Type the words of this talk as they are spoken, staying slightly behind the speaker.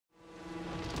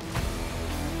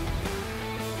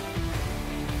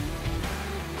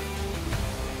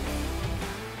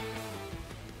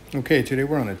Okay, today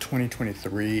we're on a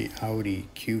 2023 Audi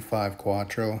Q5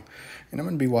 Quattro, and I'm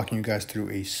going to be walking you guys through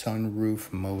a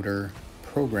sunroof motor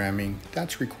programming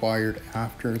that's required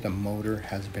after the motor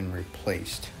has been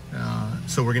replaced.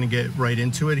 So we're going to get right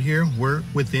into it here. We're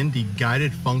within the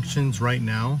guided functions right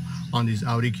now on these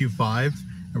Audi Q5,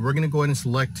 and we're going to go ahead and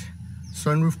select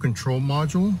sunroof control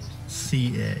module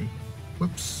CA.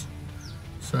 Whoops.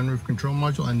 Sunroof control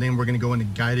module, and then we're going to go into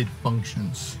guided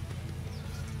functions.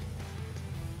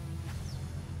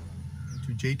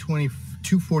 To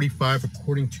J245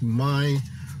 according to my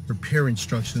repair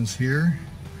instructions here,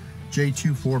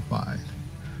 J245.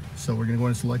 So we're going to go ahead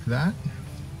and select that.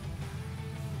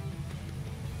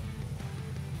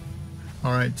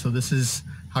 All right, so this is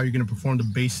how you're going to perform the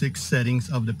basic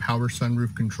settings of the power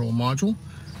sunroof control module.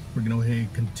 We're going to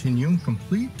hit continue,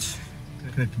 complete.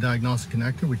 Connect the diagnostic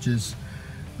connector, which is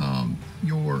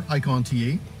your Icon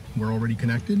T8. We're already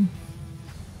connected.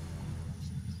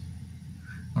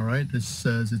 All right, this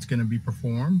says it's going to be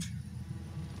performed,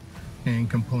 and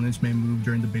components may move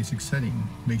during the basic setting.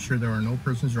 Make sure there are no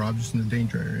persons or objects in the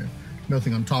danger area.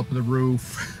 Nothing on top of the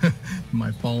roof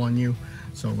might fall on you.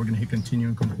 So we're going to hit continue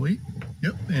and complete.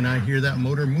 Yep, and I hear that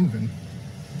motor moving.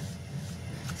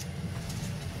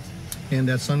 And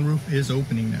that sunroof is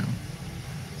opening now.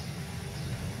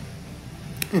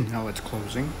 And now it's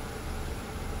closing.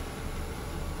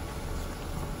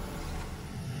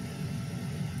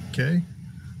 Okay,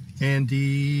 and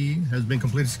D has been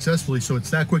completed successfully. So it's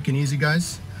that quick and easy,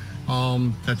 guys.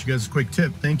 That's you guys' quick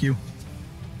tip. Thank you.